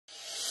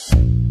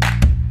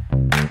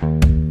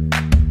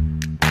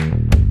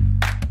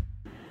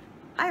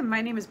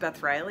my name is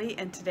Beth Riley,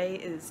 and today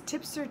is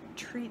Tips or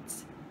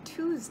Treats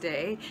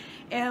Tuesday.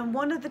 And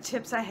one of the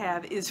tips I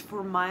have is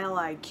for Mile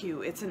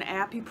IQ. It's an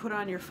app you put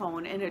on your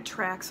phone and it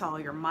tracks all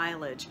your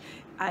mileage.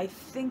 I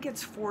think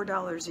it's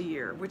 $4 a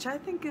year, which I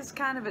think is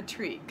kind of a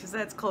treat because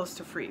that's close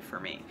to free for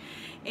me.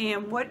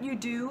 And what you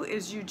do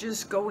is you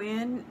just go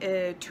in,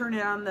 turn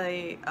it on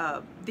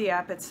the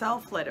app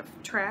itself, let it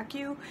track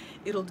you.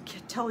 It'll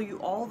tell you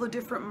all the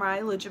different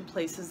mileage and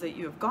places that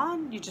you have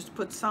gone. You just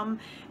put some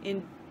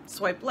in.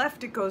 Swipe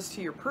left, it goes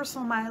to your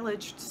personal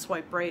mileage.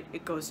 Swipe right,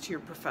 it goes to your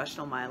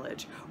professional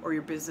mileage or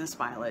your business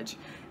mileage.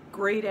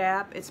 Great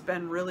app. It's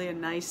been really a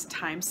nice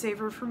time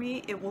saver for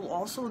me. It will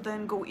also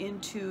then go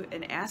into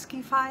an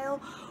ASCII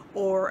file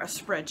or a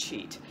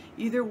spreadsheet.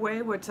 Either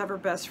way, whatever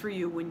best for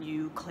you when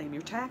you claim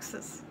your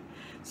taxes.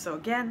 So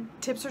again,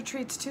 Tips or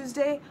Treats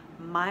Tuesday,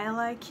 Mile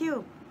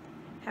IQ.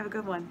 Have a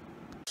good one.